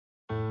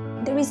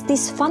There is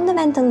this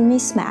fundamental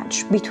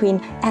mismatch between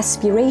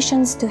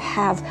aspirations to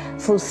have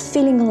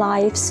fulfilling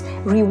lives,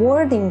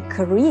 rewarding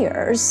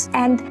careers,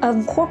 and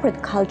a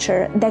corporate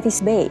culture that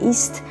is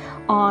based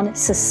on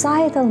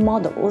societal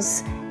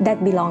models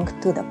that belong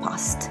to the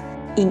past.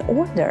 In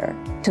order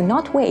to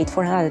not wait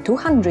for another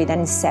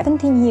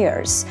 217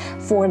 years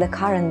for the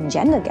current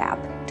gender gap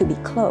to be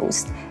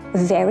closed,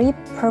 very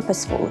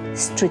purposeful,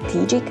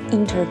 strategic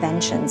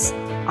interventions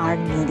are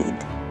needed.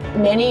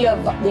 Many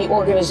of the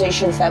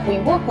organizations that we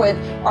work with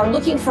are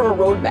looking for a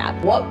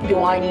roadmap. What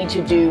do I need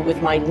to do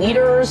with my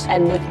leaders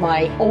and with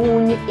my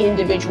own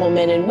individual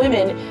men and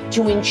women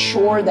to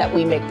ensure that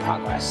we make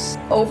progress?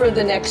 Over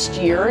the next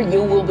year,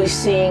 you will be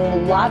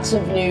seeing lots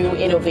of new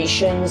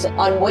innovations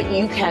on what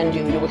you can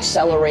do to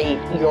accelerate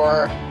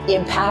your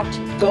impact.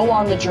 Go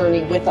on the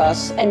journey with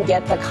us and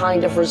get the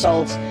kind of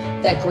results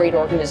that great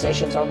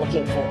organizations are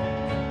looking for.